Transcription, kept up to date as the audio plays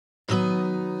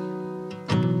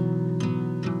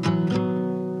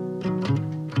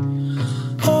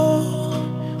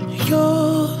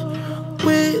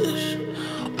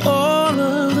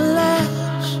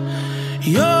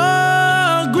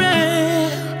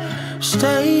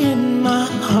stay in my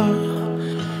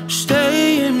heart,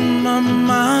 stay in my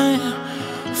mind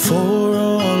for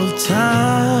all of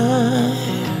time.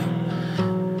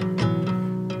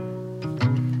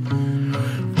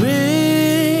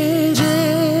 Bridges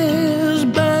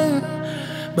burn,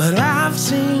 but I've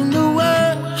seen the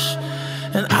worst,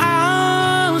 and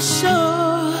I'm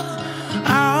sure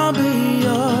I'll be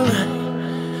alright.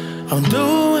 I'm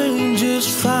doing just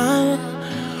fine,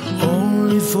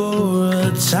 only for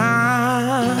a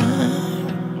time.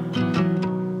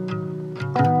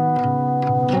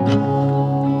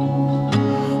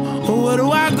 Where do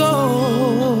I go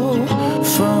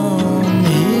from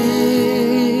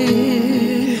here?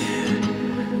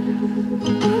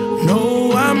 No,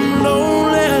 I'm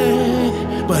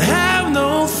lonely, but have no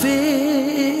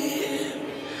fear,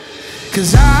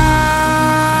 'cause I'll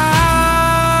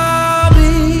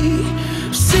be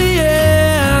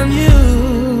seeing you,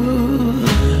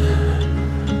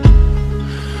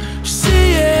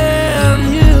 seeing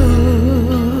you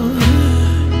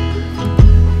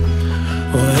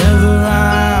wherever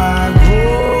I go.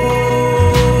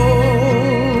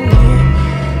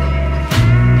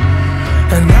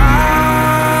 And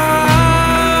I'll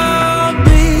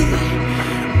be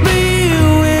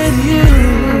with you,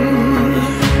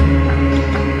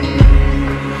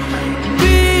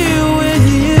 be with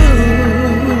you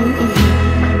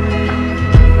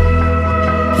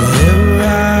wherever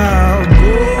I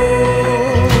go.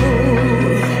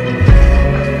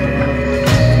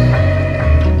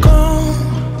 Gone,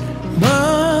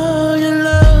 but your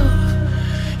love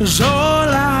is all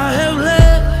I have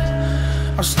left.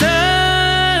 I'll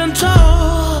stand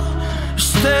tall,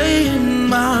 stay in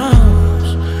my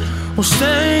house, will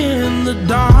stay in the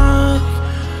dark,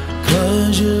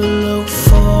 'cause you look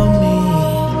for me.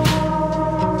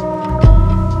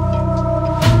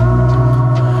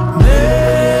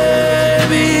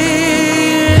 Maybe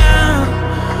I'm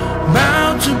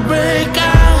bound to break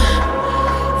out,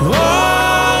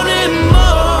 wanting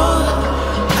more.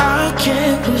 I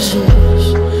can't resist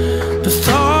the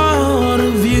thought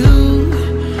of you,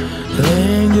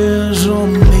 lingers on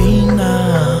me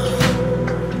now.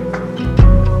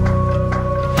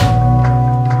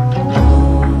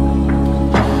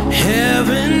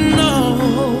 Heaven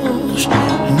knows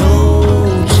no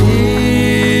tears,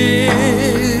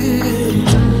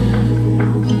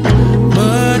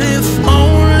 but if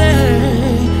only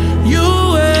you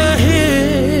were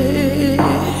here.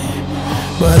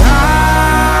 But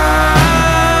I'll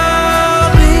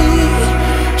be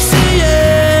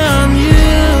seeing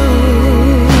you,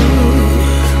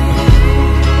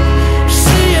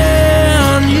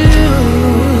 seeing you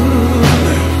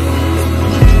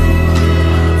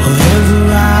wherever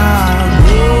I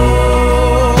go.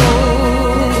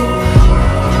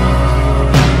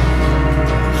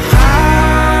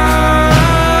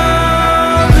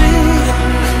 I'll be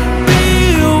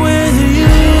with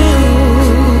you,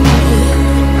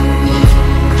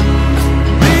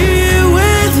 be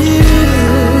with you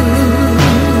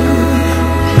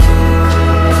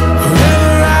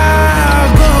wherever I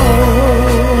go.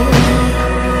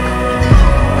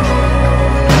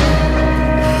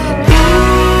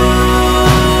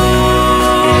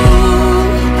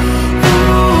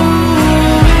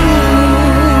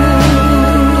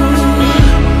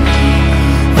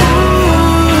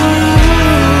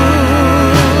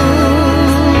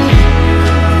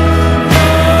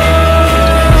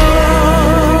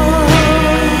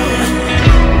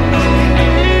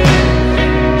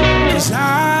 Cause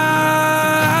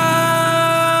I'll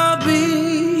be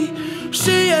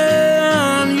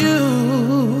seeing you,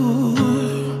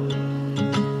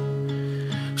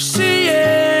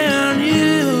 seeing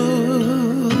you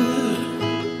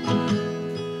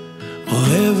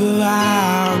wherever I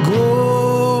go.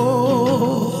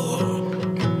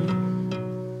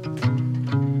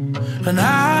 And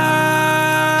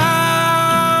I'll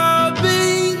be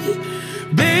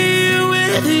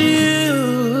with you,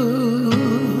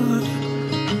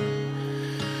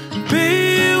 be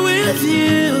with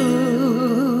you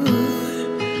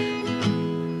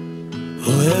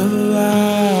wherever I